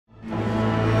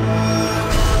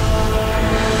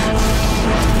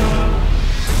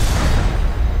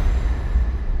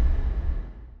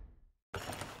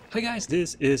Hey guys,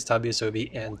 this is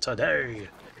Tabiasobi, and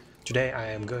today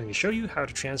I am going to show you how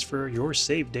to transfer your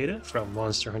save data from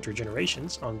Monster Hunter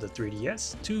Generations on the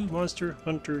 3DS to Monster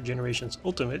Hunter Generations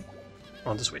Ultimate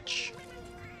on the Switch.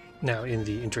 Now, in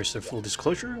the interest of full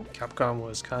disclosure, Capcom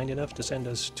was kind enough to send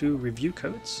us 2 review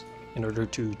codes in order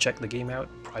to check the game out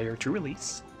prior to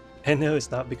release. And no,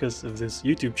 it's not because of this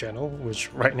YouTube channel,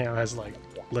 which right now has like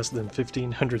less than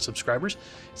 1,500 subscribers.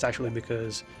 It's actually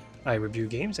because I review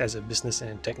games as a business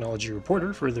and technology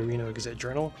reporter for the Reno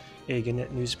Gazette-Journal, a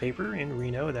Gannett newspaper in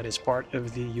Reno that is part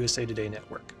of the USA Today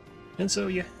network. And so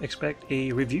yeah, expect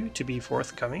a review to be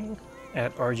forthcoming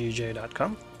at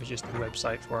rgj.com, which is the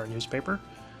website for our newspaper.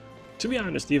 To be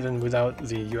honest, even without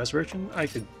the US version, I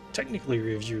could technically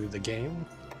review the game.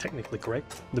 Technically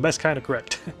correct. The best kind of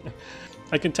correct.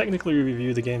 I can technically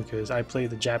review the game because I play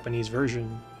the Japanese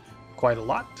version quite a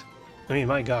lot. I mean,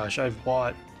 my gosh, I've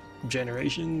bought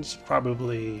Generations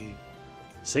probably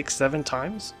 6-7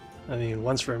 times. I mean,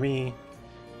 once for me,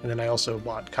 and then I also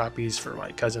bought copies for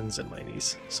my cousins and my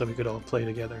niece so we could all play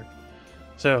together.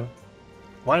 So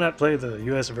why not play the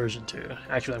US version too?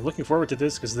 Actually, I'm looking forward to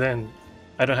this because then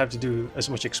I don't have to do as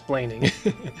much explaining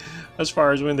as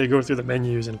far as when they go through the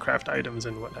menus and craft items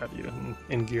and what have you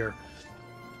and gear.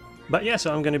 But yeah,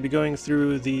 so I'm going to be going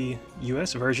through the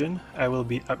US version. I will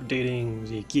be updating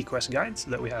the key quest guides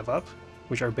that we have up,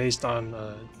 which are based on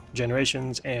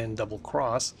Generations and Double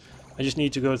Cross. I just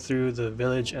need to go through the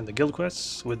village and the guild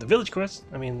quests. With the village quest,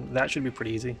 I mean, that should be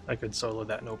pretty easy. I could solo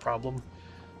that no problem.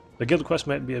 The guild quest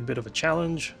might be a bit of a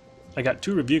challenge. I got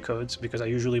 2 review codes because I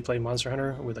usually play Monster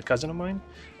Hunter with a cousin of mine,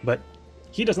 but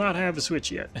he does not have a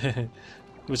Switch yet. He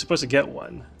was supposed to get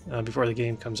one before the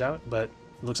game comes out, but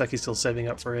it looks like he's still saving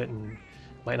up for it and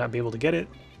might not be able to get it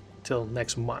till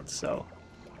next month. So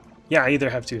yeah, I either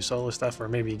have to solo stuff or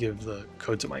maybe give the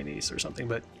code to my niece or something,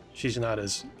 but she's not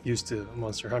as used to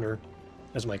Monster Hunter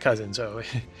as my cousin, so it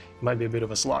might be a bit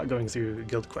of a slog going through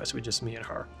guild quests with just me and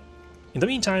her. In the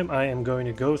meantime, I am going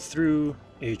to go through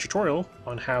a tutorial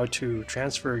on how to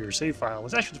transfer your save file.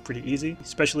 It's actually pretty easy,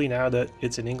 especially now that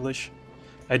it's in English.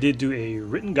 I did do a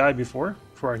written guide before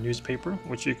for our newspaper,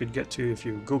 which you could get to if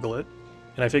you Google it.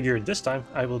 And I figured this time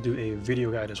I will do a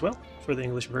video guide as well for the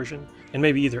English version, and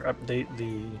maybe either update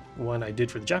the one I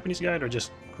did for the Japanese guide or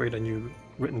just create a new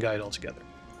written guide altogether.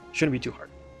 Shouldn't be too hard.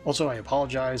 Also, I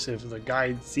apologize if the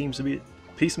guide seems to be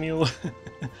piecemeal.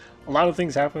 A lot of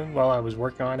things happened while I was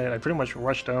working on it. I pretty much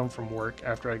rushed home from work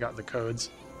after I got the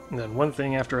codes, and then one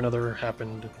thing after another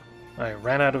happened. I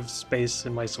ran out of space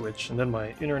in my Switch, and then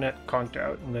my internet conked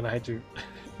out, and then I had to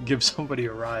give somebody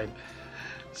a ride.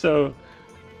 So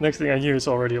next thing I knew, it's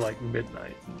already like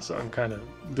midnight, so I'm kind of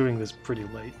doing this pretty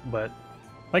late. But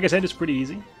like I said, it's pretty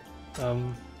easy.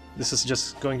 This is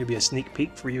just going to be a sneak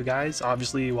peek for you guys.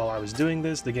 Obviously, while I was doing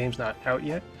this, the game's not out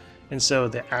yet, and so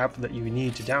the app that you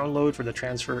need to download for the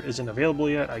transfer isn't available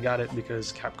yet. I got it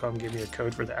because Capcom gave me a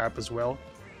code for the app as well.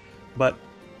 But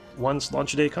once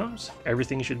launch day comes,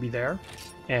 everything should be there,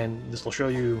 and this will show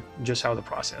you just how the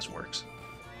process works.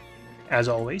 As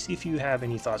always, if you have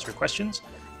any thoughts or questions,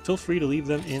 feel free to leave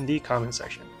them in the comment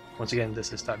section. Once again,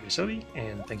 this is Tabiasobi,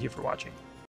 and thank you for watching.